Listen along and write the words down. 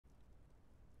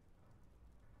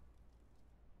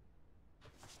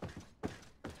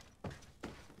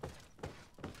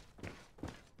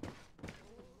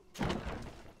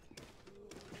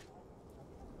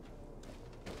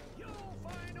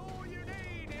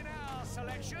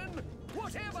protection,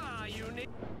 whatever you need.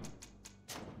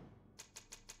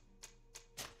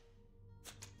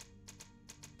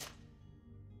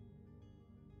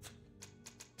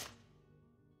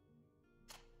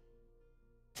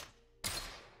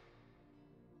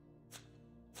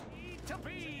 To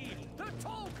be the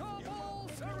talk of all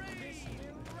serene.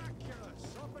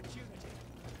 Miraculous opportunity.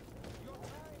 Your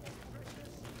time is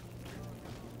precious.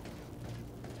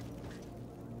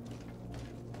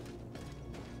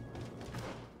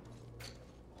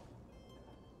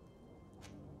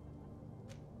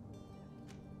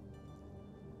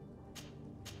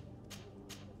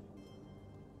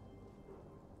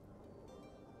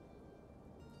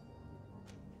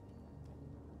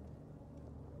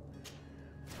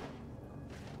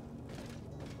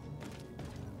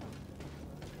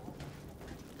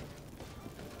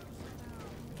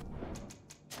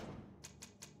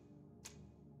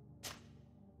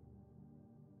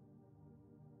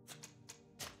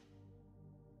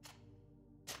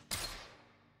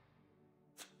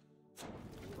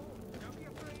 Don't be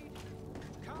afraid.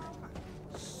 Come,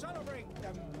 celebrate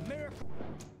the miracle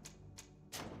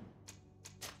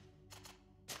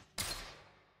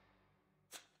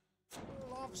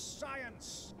of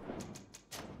science.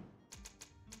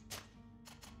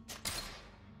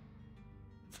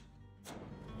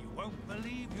 You won't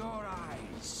believe your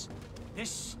eyes.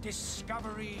 This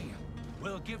discovery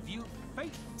will give you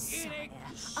faith in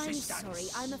existence. I'm sorry,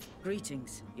 I'm a...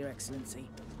 Greetings, Your Excellency.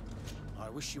 I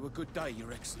wish you a good day,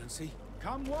 Your Excellency.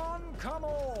 Come one, come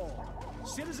all.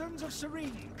 Citizens of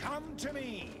Serene, come to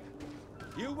me.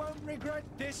 You won't regret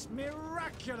this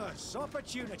miraculous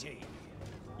opportunity.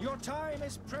 Your time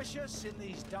is precious in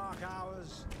these dark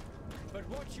hours, but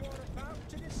what you're about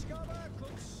to discover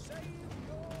could save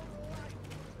your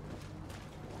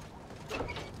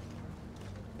life.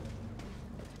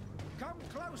 Come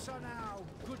closer now,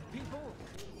 good people.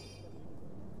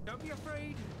 Don't be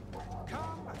afraid.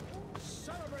 Come,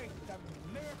 celebrate the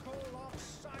miracle of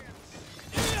science.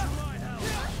 My help.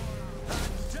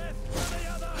 And death for the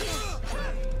other.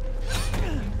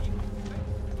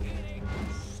 In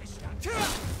existence.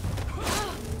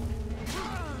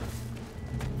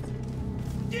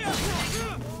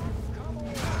 Come on.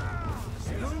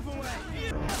 Move away.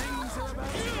 Things are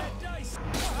about to get dicey.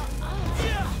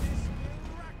 This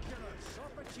miraculous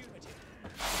opportunity.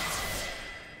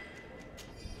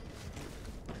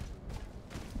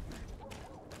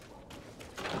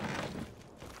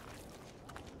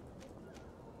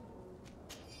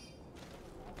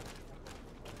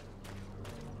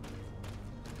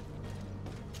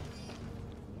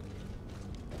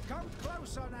 Come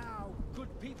closer now,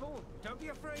 good people. Don't be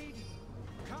afraid.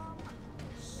 Come,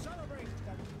 celebrate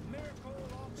the miracle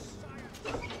of science.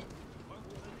 You won't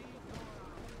believe your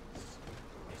eyes.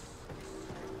 This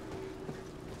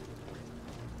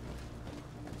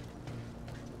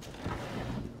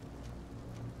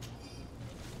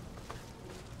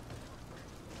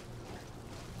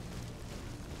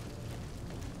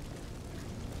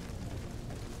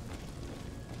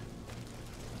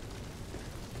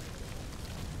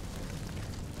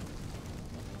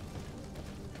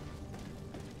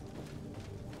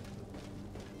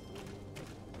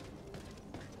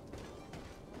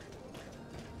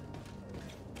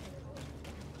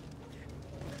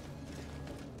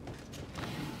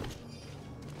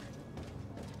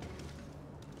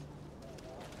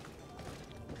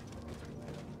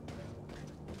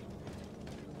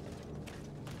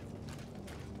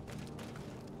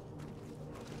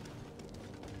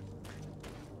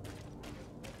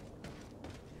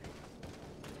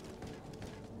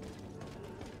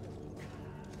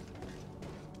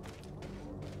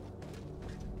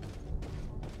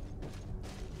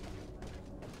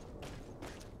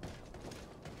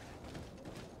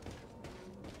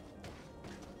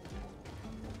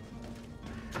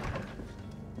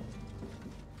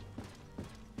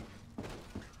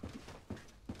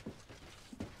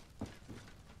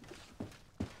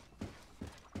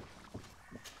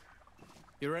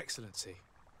Your Excellency.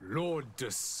 Lord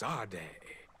de Sade,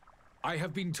 I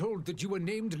have been told that you were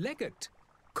named legate.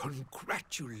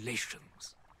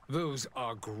 Congratulations. Those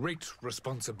are great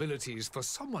responsibilities for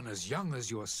someone as young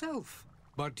as yourself.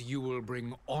 But you will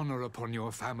bring honor upon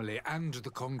your family and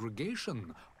the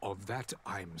congregation. Of that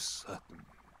I'm certain.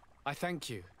 I thank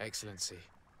you, Excellency.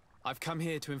 I've come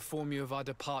here to inform you of our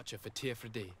departure for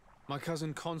Tiefredi. My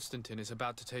cousin Constantine is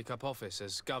about to take up office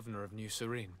as governor of New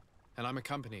Serene, and I'm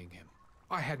accompanying him.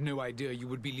 I had no idea you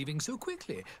would be leaving so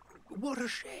quickly. What a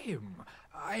shame.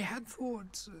 I had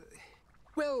thought...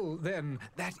 Well, then,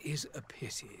 that is a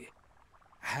pity.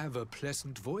 Have a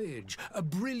pleasant voyage. A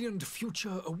brilliant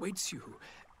future awaits you.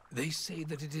 They say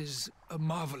that it is a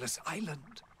marvelous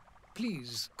island.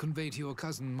 Please convey to your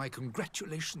cousin my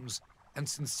congratulations and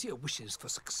sincere wishes for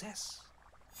success.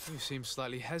 You seem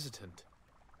slightly hesitant.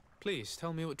 Please,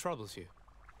 tell me what troubles you.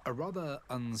 A rather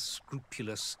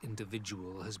unscrupulous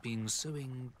individual has been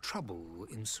sowing trouble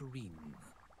in Serene.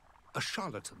 A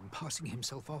charlatan passing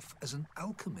himself off as an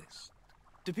alchemist.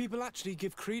 Do people actually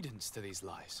give credence to these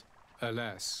lies?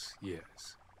 Alas,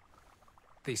 yes.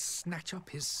 They snatch up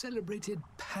his celebrated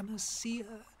panacea.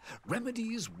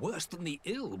 Remedies worse than the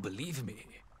ill, believe me.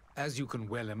 As you can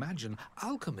well imagine,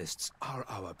 alchemists are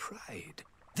our pride.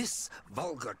 This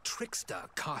vulgar trickster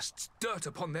casts dirt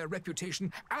upon their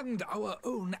reputation and our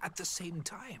own at the same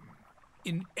time.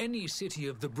 In any city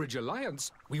of the Bridge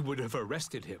Alliance, we would have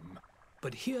arrested him.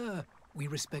 But here, we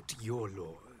respect your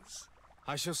laws.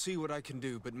 I shall see what I can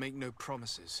do, but make no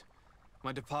promises.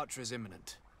 My departure is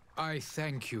imminent. I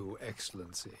thank you,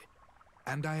 Excellency.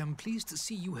 And I am pleased to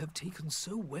see you have taken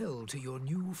so well to your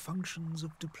new functions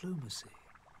of diplomacy.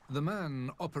 The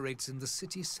man operates in the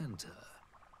city center.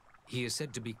 He is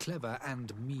said to be clever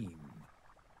and mean.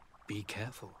 Be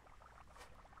careful.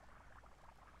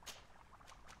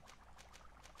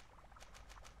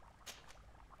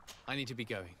 I need to be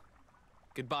going.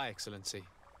 Goodbye, Excellency.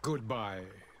 Goodbye,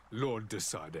 Lord de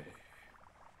Sade.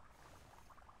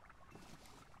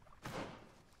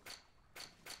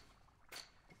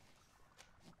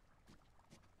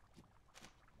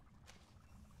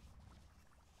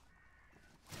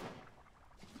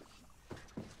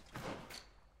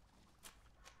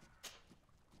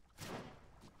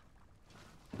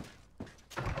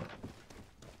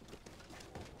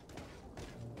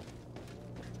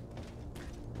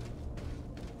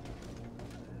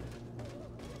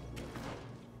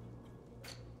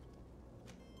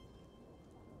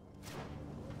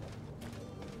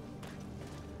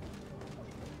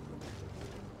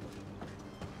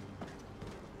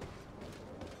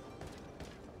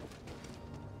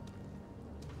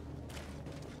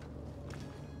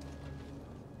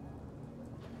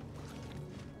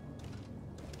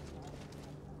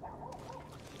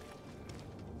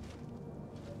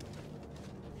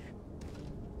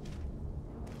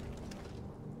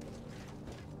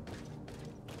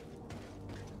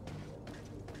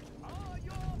 Are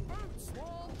your boots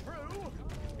worn through?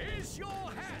 Is your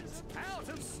hat out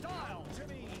of style? To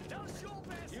me, Does your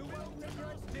best you won't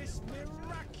regret this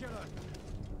miraculous.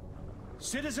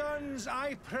 Citizens,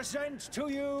 I present to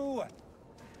you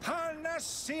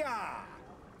Panacea,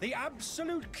 the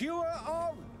absolute cure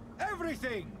of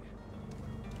everything.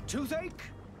 Toothache,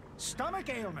 stomach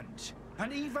ailment,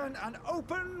 and even an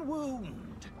open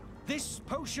wound. This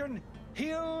potion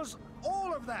heals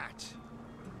all of that.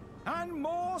 And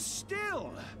more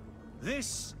still,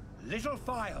 this little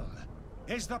phial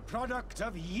is the product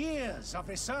of years of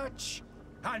research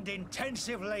and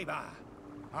intensive labor.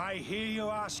 I hear you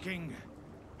asking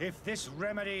if this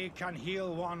remedy can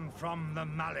heal one from the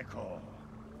Malachor.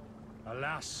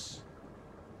 Alas,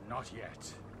 not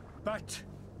yet. But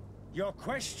your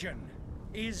question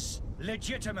is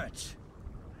legitimate.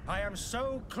 I am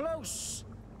so close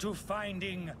to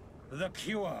finding the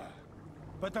cure.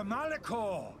 But the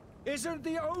Malachor isn't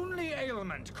the only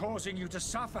ailment causing you to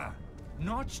suffer.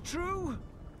 Not true?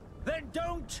 Then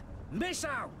don't miss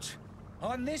out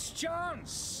on this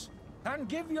chance and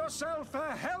give yourself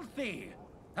a healthy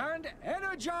and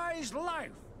energized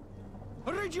life.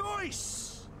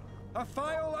 Rejoice! A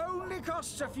phial only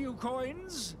costs a few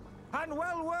coins, and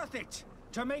well worth it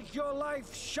to make your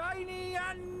life shiny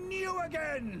and new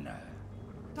again.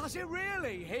 Does it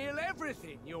really heal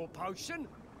everything, your potion?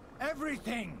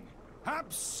 Everything.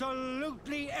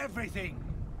 Absolutely everything.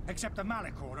 Except the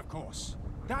Malachor, of course.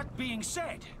 That being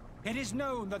said, it is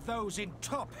known that those in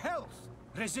top health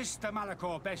resist the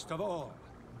Malachor best of all.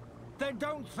 Then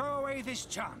don't throw away this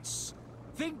chance.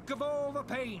 Think of all the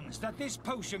pains that this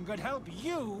potion could help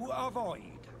you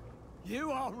avoid.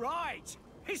 You are right.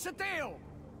 It's a deal.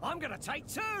 I'm gonna take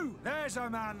two. There's a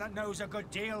man that knows a good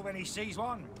deal when he sees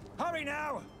one. Hurry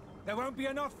now. There won't be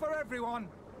enough for everyone.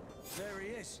 There he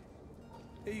is.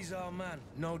 He's our man,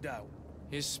 no doubt.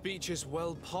 His speech is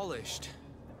well polished.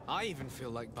 I even feel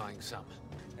like buying some.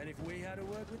 And if we had to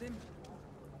work with him,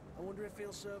 I wonder if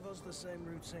he'll serve us the same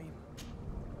routine.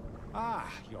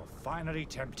 Ah, you're finally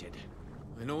tempted.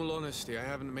 In all honesty, I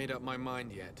haven't made up my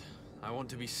mind yet. I want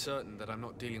to be certain that I'm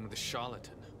not dealing with a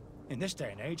charlatan. In this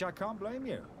day and age, I can't blame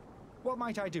you. What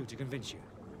might I do to convince you?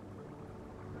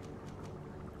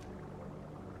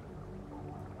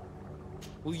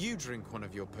 Will you drink one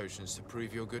of your potions to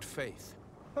prove your good faith?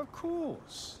 Of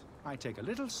course. I take a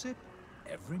little sip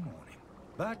every morning.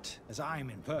 But as I'm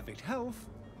in perfect health,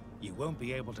 You won't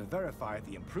be able to verify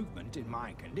the improvement in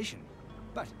my condition.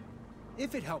 But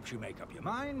if it helps you make up your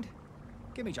mind,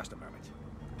 give me just a moment.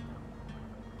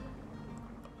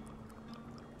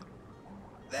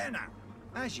 There now.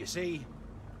 As you see,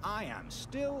 I am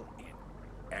still in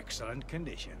excellent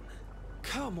condition.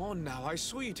 Come on now, I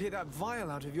saw you take that vial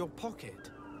out of your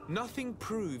pocket. Nothing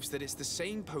proves that it's the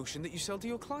same potion that you sell to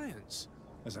your clients.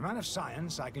 As a man of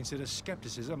science, I consider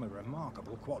skepticism a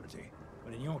remarkable quality.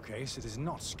 But in your case, it is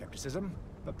not skepticism,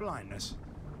 but blindness.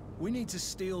 We need to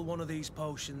steal one of these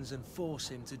potions and force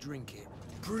him to drink it.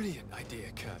 Brilliant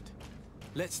idea, Kurt.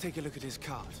 Let's take a look at his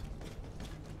cart.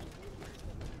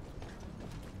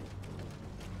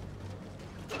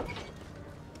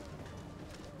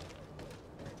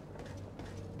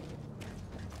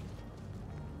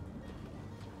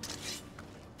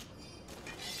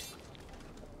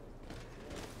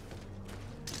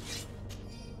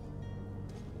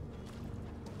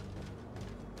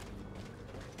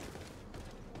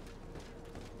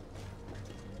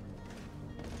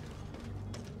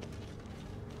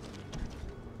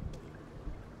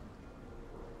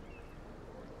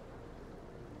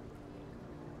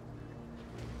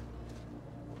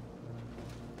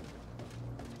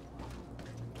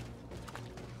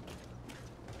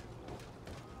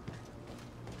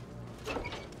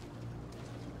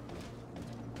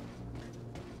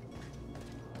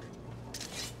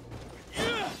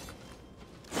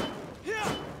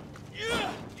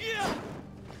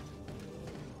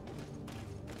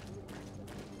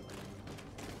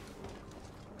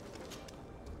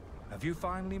 Have you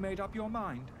finally made up your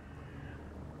mind?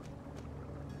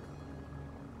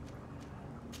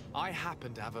 I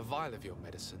happen to have a vial of your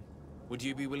medicine. Would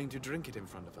you be willing to drink it in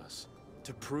front of us?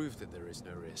 To prove that there is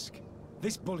no risk?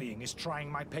 This bullying is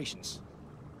trying my patience.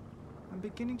 I'm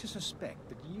beginning to suspect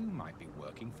that you might be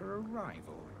working for a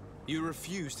rival. You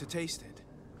refuse to taste it?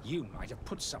 You might have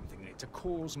put something in it to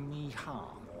cause me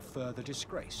harm or further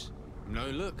disgrace. No,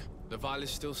 look. The vial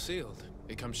is still sealed.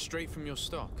 It comes straight from your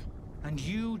stock. And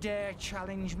you dare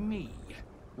challenge me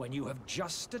when you have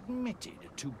just admitted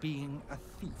to being a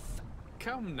thief?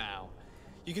 Come now.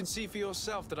 You can see for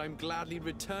yourself that I'm gladly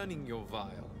returning your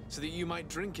vial, so that you might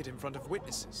drink it in front of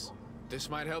witnesses. This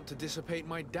might help to dissipate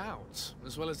my doubts,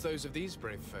 as well as those of these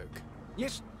brave folk.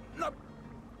 Yes, no,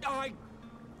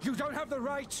 you don't have the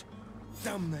right!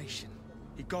 Damnation.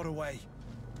 He got away.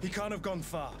 He can't have gone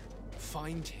far.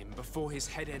 Find him before his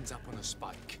head ends up on a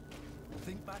spike.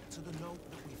 Think back to the note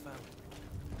that we found.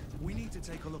 We need to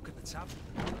take a look at the tavern.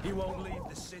 He won't leave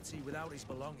the city without his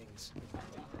belongings.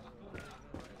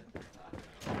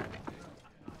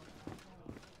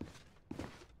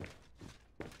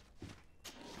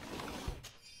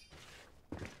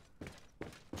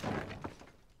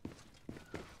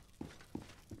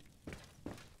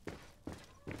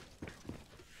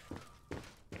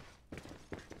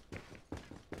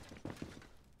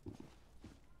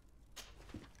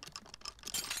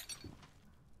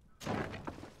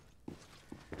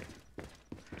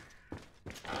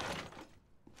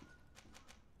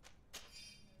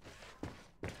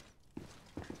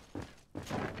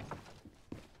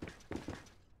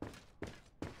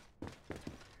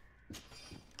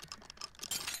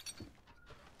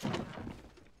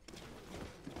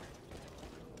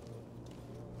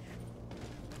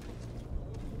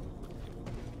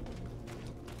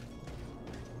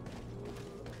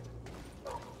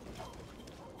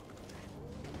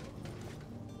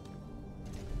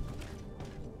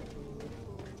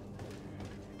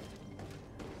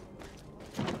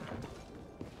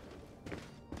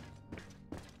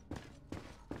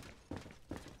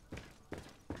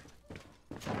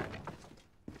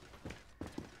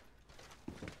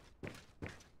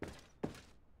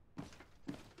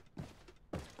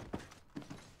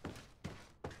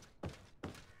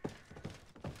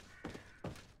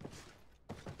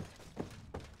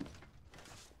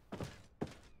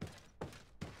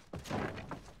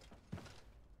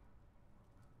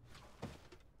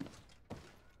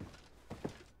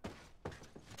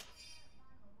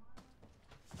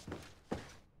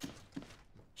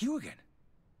 You again?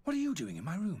 What are you doing in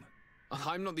my room?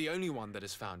 I'm not the only one that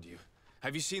has found you.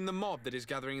 Have you seen the mob that is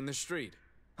gathering in the street?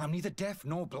 I'm neither deaf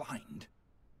nor blind.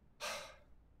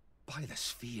 By the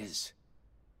spheres.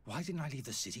 Why didn't I leave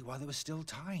the city while there was still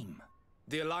time?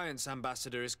 The Alliance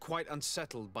ambassador is quite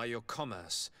unsettled by your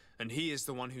commerce, and he is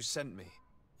the one who sent me.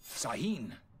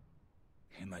 Sahin.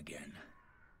 Him again.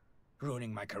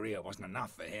 Ruining my career wasn't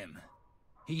enough for him.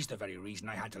 He's the very reason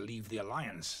I had to leave the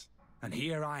Alliance. And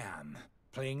here I am,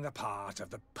 playing the part of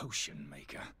the potion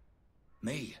maker.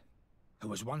 Me, who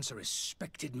was once a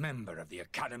respected member of the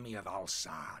Academy of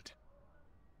Al-Sad.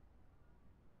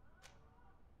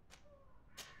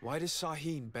 Why does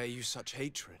Sahin bear you such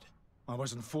hatred? I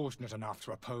wasn't fortunate enough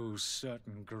to oppose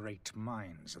certain great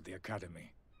minds of the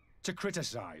Academy, to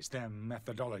criticize their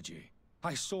methodology.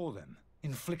 I saw them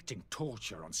inflicting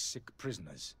torture on sick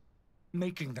prisoners,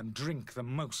 making them drink the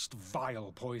most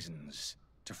vile poisons.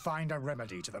 To find a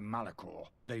remedy to the Malachor,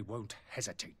 they won't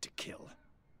hesitate to kill.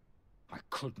 I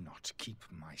could not keep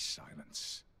my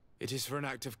silence. It is for an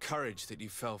act of courage that you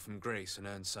fell from grace and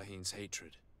earned Sahin's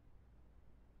hatred.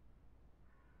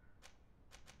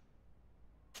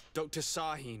 Dr.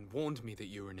 Sahin warned me that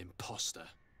you were an imposter.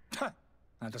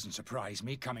 That doesn't surprise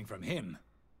me, coming from him.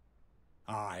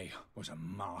 I was a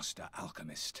master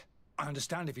alchemist. I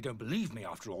understand if you don't believe me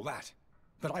after all that,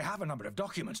 but I have a number of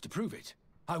documents to prove it.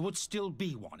 I would still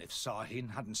be one if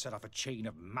Sahin hadn't set off a chain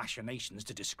of machinations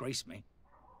to disgrace me.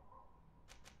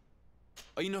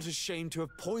 Are you not ashamed to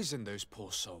have poisoned those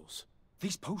poor souls?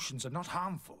 These potions are not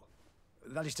harmful.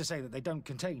 That is to say that they don't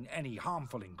contain any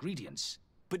harmful ingredients.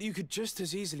 But you could just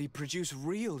as easily produce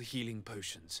real healing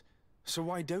potions. So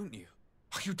why don't you?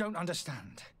 You don't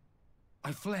understand.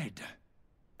 I fled,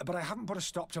 but I haven't put a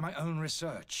stop to my own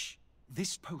research.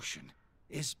 This potion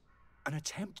is an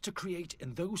attempt to create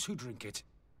in those who drink it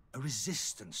a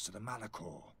resistance to the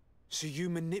Malachor. So you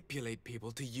manipulate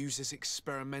people to use as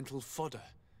experimental fodder?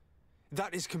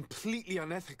 That is completely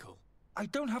unethical. I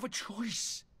don't have a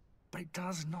choice, but it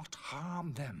does not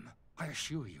harm them, I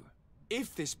assure you.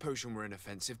 If this potion were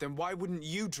inoffensive, then why wouldn't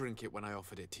you drink it when I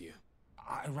offered it to you?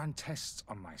 I ran tests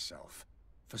on myself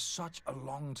for such a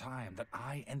long time that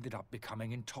I ended up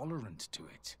becoming intolerant to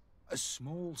it. A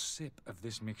small sip of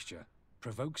this mixture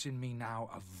provokes in me now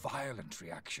a violent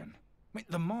reaction. I mean,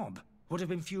 the mob would have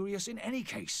been furious in any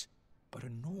case, but a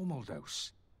normal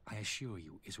dose, I assure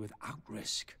you, is without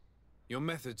risk. Your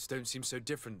methods don't seem so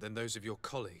different than those of your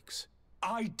colleagues.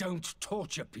 I don't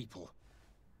torture people.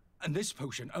 And this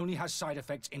potion only has side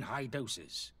effects in high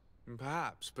doses.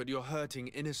 Perhaps, but you're hurting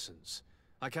innocents.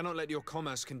 I cannot let your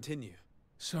commerce continue.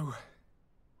 So,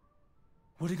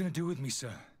 what are you going to do with me,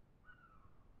 sir?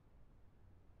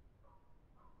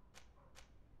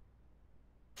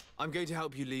 I'm going to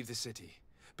help you leave the city,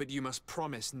 but you must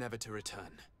promise never to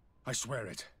return. I swear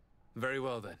it. Very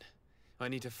well then. I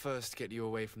need to first get you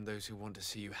away from those who want to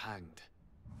see you hanged.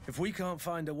 If we can't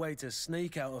find a way to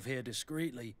sneak out of here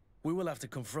discreetly, we will have to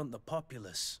confront the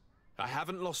populace. I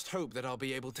haven't lost hope that I'll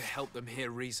be able to help them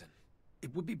hear reason.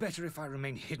 It would be better if I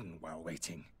remain hidden while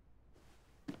waiting.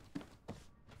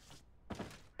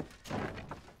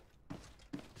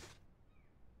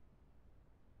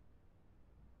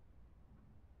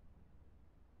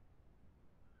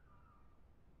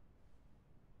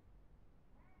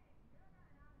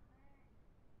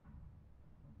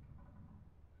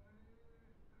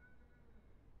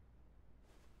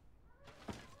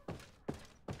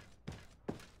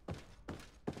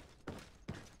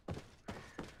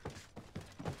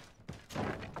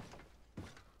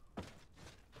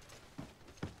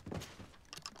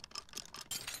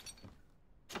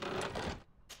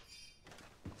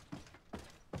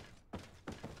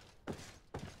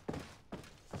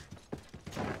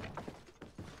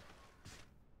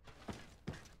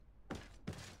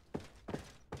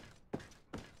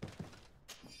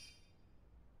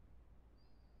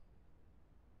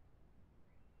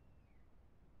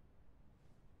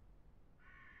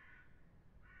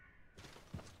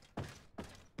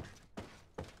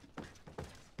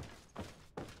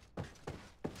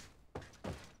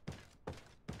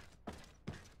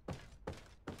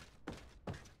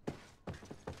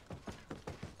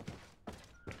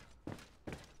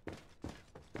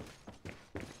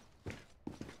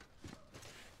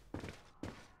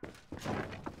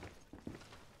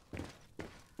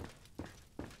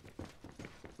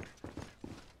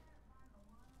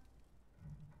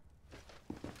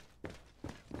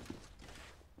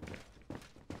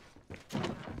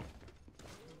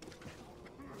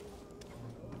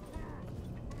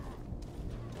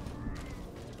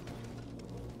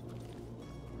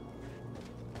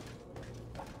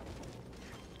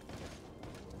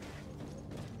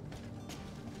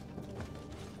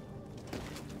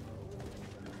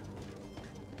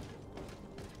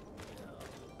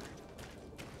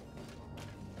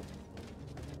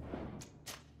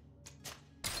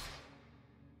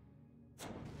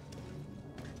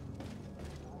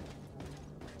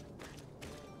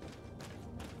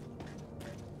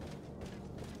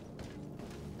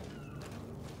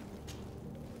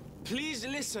 Please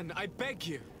listen, I beg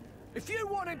you. If you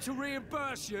want him to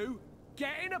reimburse you,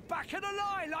 get in the back of the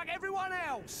line like everyone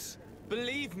else.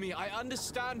 Believe me, I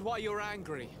understand why you're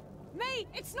angry. Me?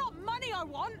 It's not money I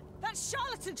want. That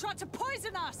charlatan tried to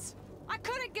poison us. I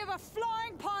couldn't give a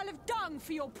flying pile of dung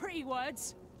for your pretty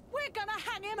words. We're gonna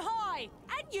hang him high!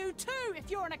 And you too, if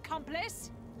you're an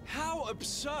accomplice! How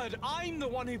absurd! I'm the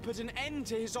one who put an end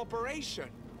to his operation!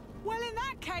 Well, in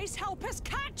that case, help us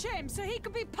catch him so he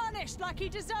can be punished like he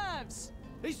deserves!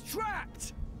 He's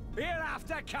trapped! He'll have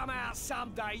to come out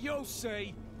someday, you'll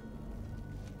see!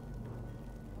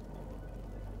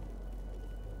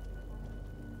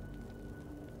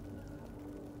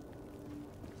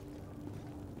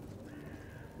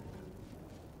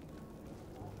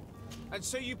 And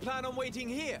so you plan on waiting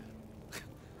here?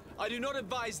 I do not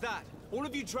advise that. All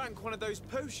of you drank one of those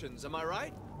potions, am I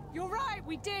right? You're right,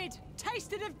 we did!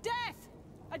 Tasted of death!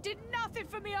 I did nothing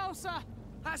for me ulcer!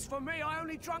 As for me, I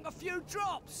only drank a few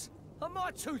drops! And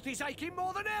my tooth is aching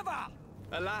more than ever!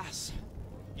 Alas,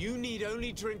 you need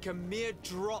only drink a mere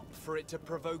drop for it to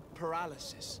provoke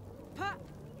paralysis.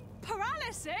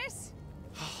 Paralysis?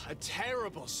 A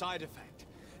terrible side effect.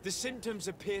 The symptoms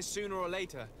appear sooner or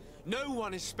later. No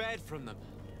one is spared from them.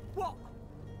 What?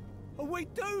 Are we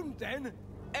doomed, then?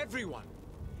 Everyone.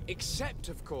 Except,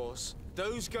 of course,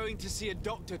 those going to see a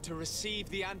doctor to receive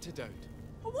the antidote.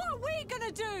 What are we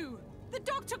gonna do? The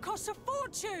doctor costs a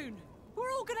fortune!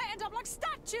 We're all gonna end up like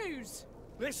statues!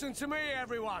 Listen to me,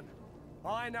 everyone.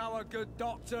 I know a good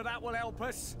doctor that will help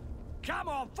us. Come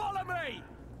on, follow me!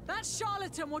 That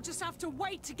charlatan will just have to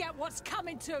wait to get what's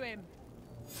coming to him.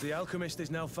 The alchemist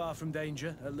is now far from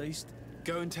danger, at least.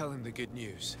 Go and tell him the good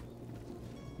news.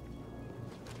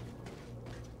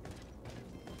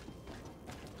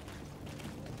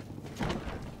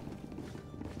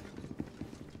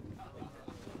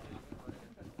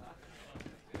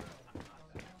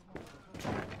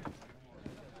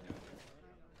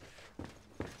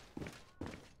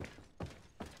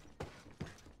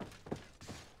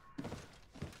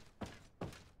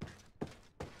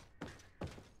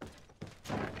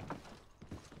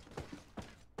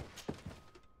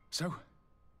 So,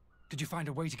 did you find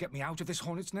a way to get me out of this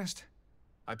hornet's nest?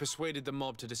 I persuaded the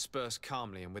mob to disperse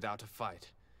calmly and without a fight.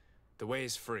 The way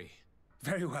is free.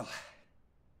 Very well.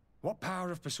 What power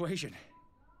of persuasion?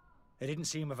 They didn't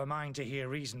seem of a mind to hear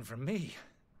reason from me.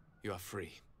 You are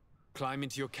free. Climb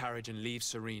into your carriage and leave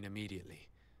Serene immediately.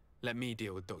 Let me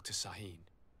deal with Dr. Sahin.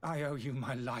 I owe you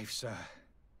my life, sir.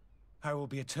 I will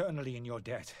be eternally in your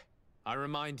debt. I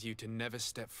remind you to never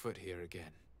step foot here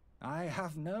again. I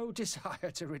have no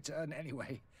desire to return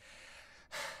anyway.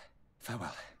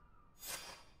 Farewell.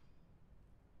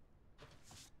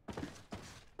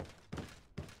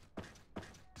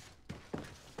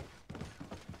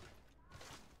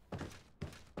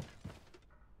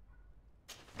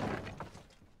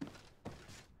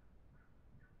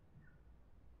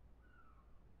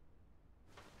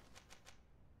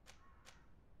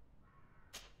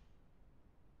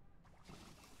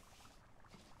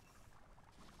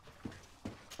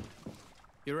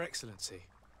 Your Excellency.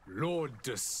 Lord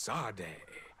de Sade.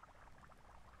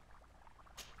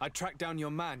 I tracked down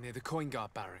your man near the coin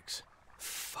guard barracks.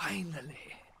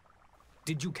 Finally.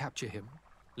 Did you capture him?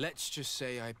 Let's just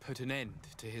say I put an end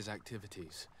to his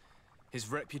activities. His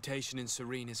reputation in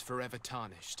Serene is forever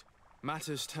tarnished.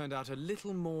 Matters turned out a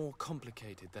little more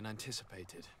complicated than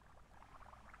anticipated.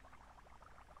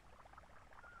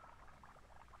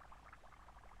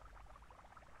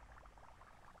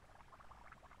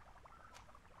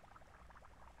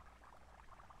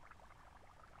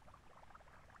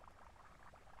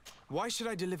 Why should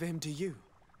I deliver him to you?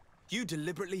 You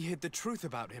deliberately hid the truth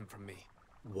about him from me.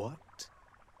 What?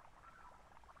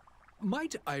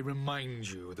 Might I remind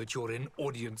you that you're in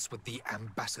audience with the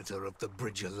ambassador of the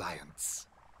Bridge Alliance?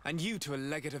 And you to a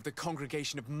legate of the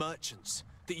Congregation of Merchants,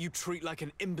 that you treat like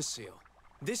an imbecile.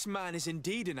 This man is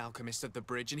indeed an alchemist of the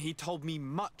Bridge, and he told me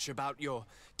much about your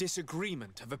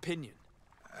disagreement of opinion.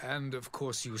 And of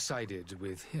course you sided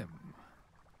with him.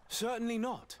 Certainly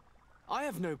not. I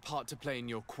have no part to play in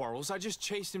your quarrels. I just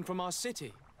chased him from our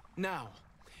city. Now,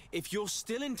 if you're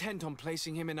still intent on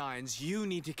placing him in irons, you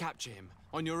need to capture him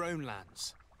on your own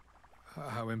lands.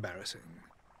 How embarrassing.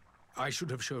 I should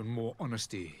have shown more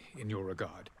honesty in your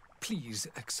regard. Please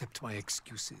accept my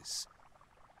excuses.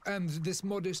 And this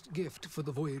modest gift for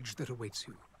the voyage that awaits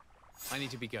you. I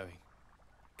need to be going.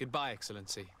 Goodbye,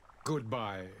 Excellency.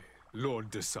 Goodbye,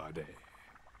 Lord de Sade.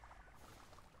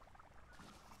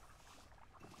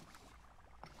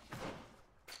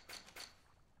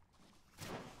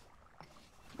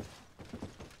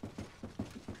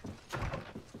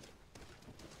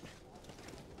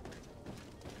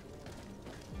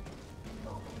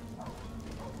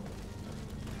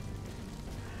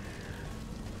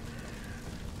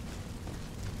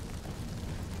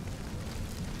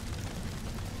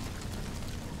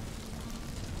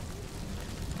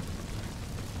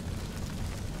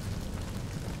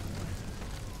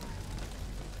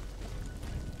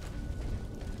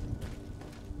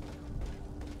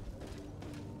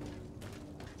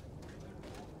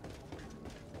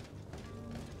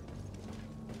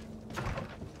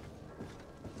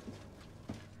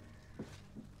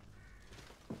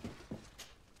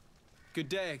 Good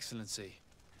day, Excellency.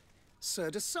 Sir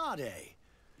de Sardet,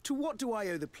 to what do I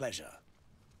owe the pleasure?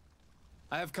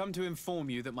 I have come to inform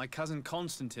you that my cousin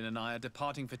Constantine and I are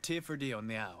departing for Tirfredi on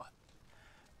the hour.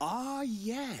 Ah,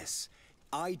 yes.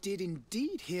 I did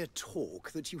indeed hear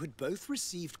talk that you had both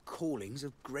received callings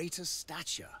of greater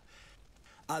stature.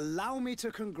 Allow me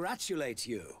to congratulate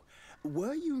you.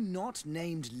 Were you not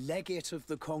named legate of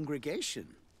the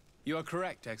congregation? You are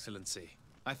correct, Excellency.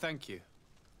 I thank you.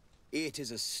 It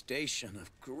is a station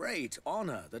of great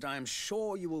honor that I am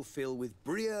sure you will fill with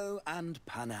brio and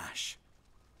panache.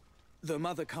 The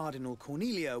Mother Cardinal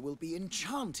Cornelia will be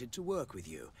enchanted to work with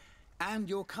you, and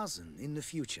your cousin in the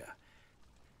future.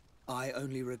 I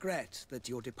only regret that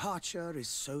your departure is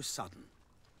so sudden.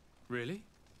 Really?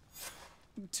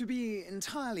 To be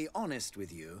entirely honest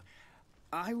with you,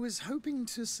 I was hoping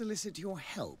to solicit your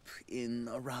help in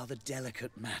a rather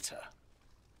delicate matter.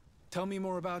 Tell me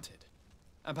more about it,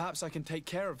 and perhaps I can take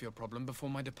care of your problem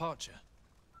before my departure.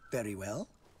 Very well.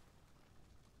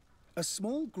 A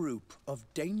small group of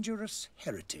dangerous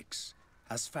heretics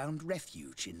has found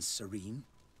refuge in Serene.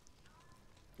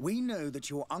 We know that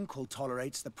your uncle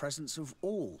tolerates the presence of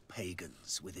all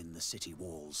pagans within the city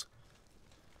walls.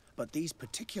 But these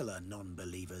particular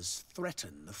non-believers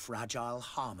threaten the fragile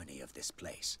harmony of this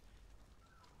place.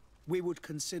 We would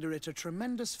consider it a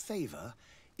tremendous favor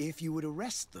if you would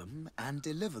arrest them and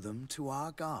deliver them to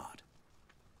our guard.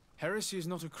 Heresy is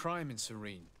not a crime in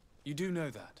Serene. You do know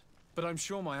that. But I'm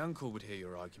sure my uncle would hear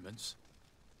your arguments.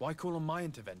 Why call on my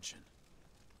intervention?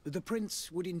 The Prince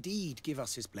would indeed give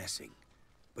us his blessing,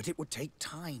 but it would take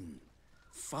time.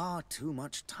 Far too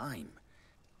much time.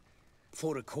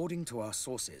 For according to our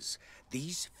sources,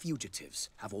 these fugitives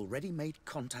have already made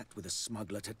contact with a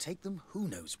smuggler to take them who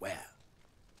knows where.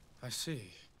 I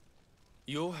see.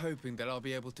 You're hoping that I'll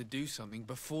be able to do something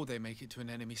before they make it to an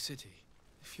enemy city.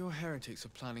 If your heretics are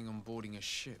planning on boarding a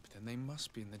ship, then they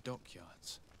must be in the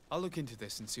dockyards. I'll look into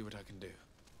this and see what I can do.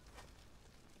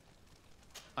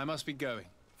 I must be going.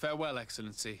 Farewell,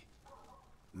 Excellency.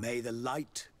 May the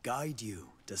light guide you,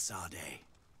 de Sardet.